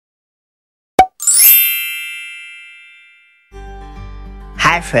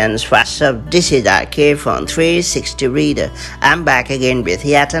Hi friends, what's up? This is RK from 360 Reader. I'm back again with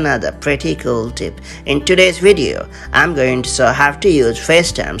yet another pretty cool tip. In today's video, I'm going to show how to use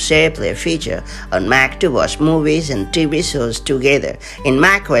FaceTime SharePlay feature on Mac to watch movies and TV shows together. In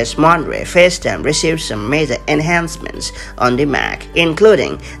macOS Monterey, FaceTime received some major enhancements on the Mac,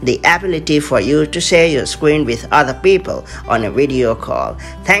 including the ability for you to share your screen with other people on a video call.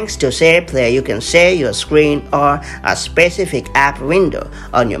 Thanks to SharePlay, you can share your screen or a specific app window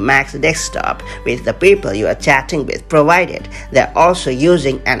on your Mac's desktop with the people you are chatting with, provided they're also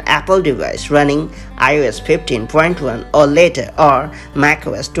using an Apple device running iOS 15.1 or later or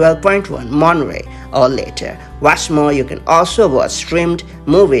macOS 12.1 Monterey or later. What's more, you can also watch streamed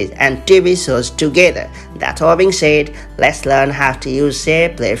movies and TV shows together. That all being said, let's learn how to use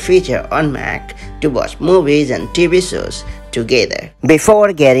SharePlay feature on Mac to watch movies and TV shows together.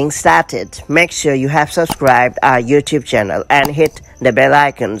 Before getting started, make sure you have subscribed our YouTube channel and hit the bell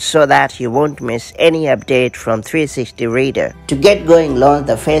icon so that you won't miss any update from 360 Reader. To get going, launch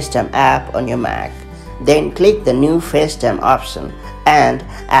the FaceTime app on your Mac. Then click the new FaceTime option and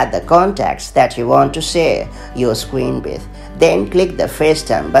add the contacts that you want to share your screen with. Then click the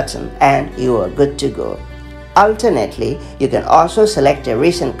FaceTime button and you are good to go. Alternately, you can also select a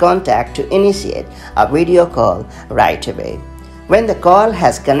recent contact to initiate a video call right away. When the call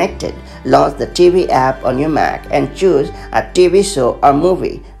has connected, launch the TV app on your Mac and choose a TV show or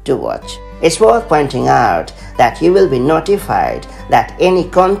movie to watch. It's worth pointing out that you will be notified that any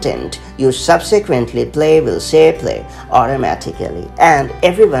content you subsequently play will SharePlay automatically, and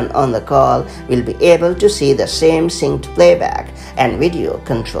everyone on the call will be able to see the same synced playback and video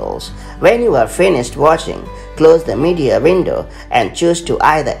controls. When you are finished watching, close the media window and choose to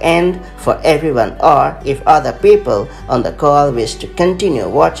either end for everyone, or if other people on the call wish to continue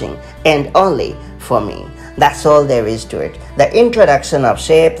watching, end only for me. That's all there is to it. The introduction of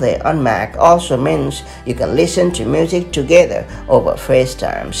SharePlay on Mac also means you can listen to music together over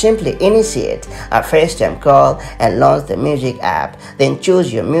FaceTime. Simply initiate a FaceTime call and launch the music app. Then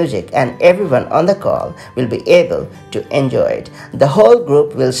choose your music and everyone on the call will be able to enjoy it. The whole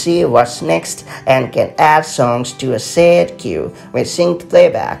group will see what's next and can add songs to a shared queue with synced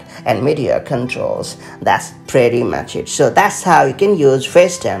playback and media controls. That's pretty much it. So that's how you can use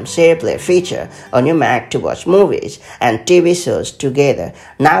FaceTime SharePlay feature on your Mac to watch movies and TV shows together.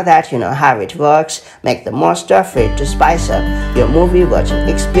 Now that you know how it works, make the most of it to spice up your movie watching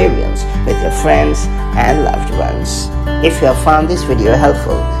experience with your friends and loved ones. If you have found this video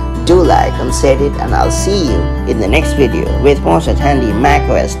helpful, do like and share it, and I'll see you in the next video with more such handy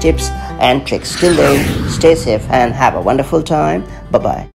macOS tips and tricks. Till then, stay safe and have a wonderful time. Bye-bye.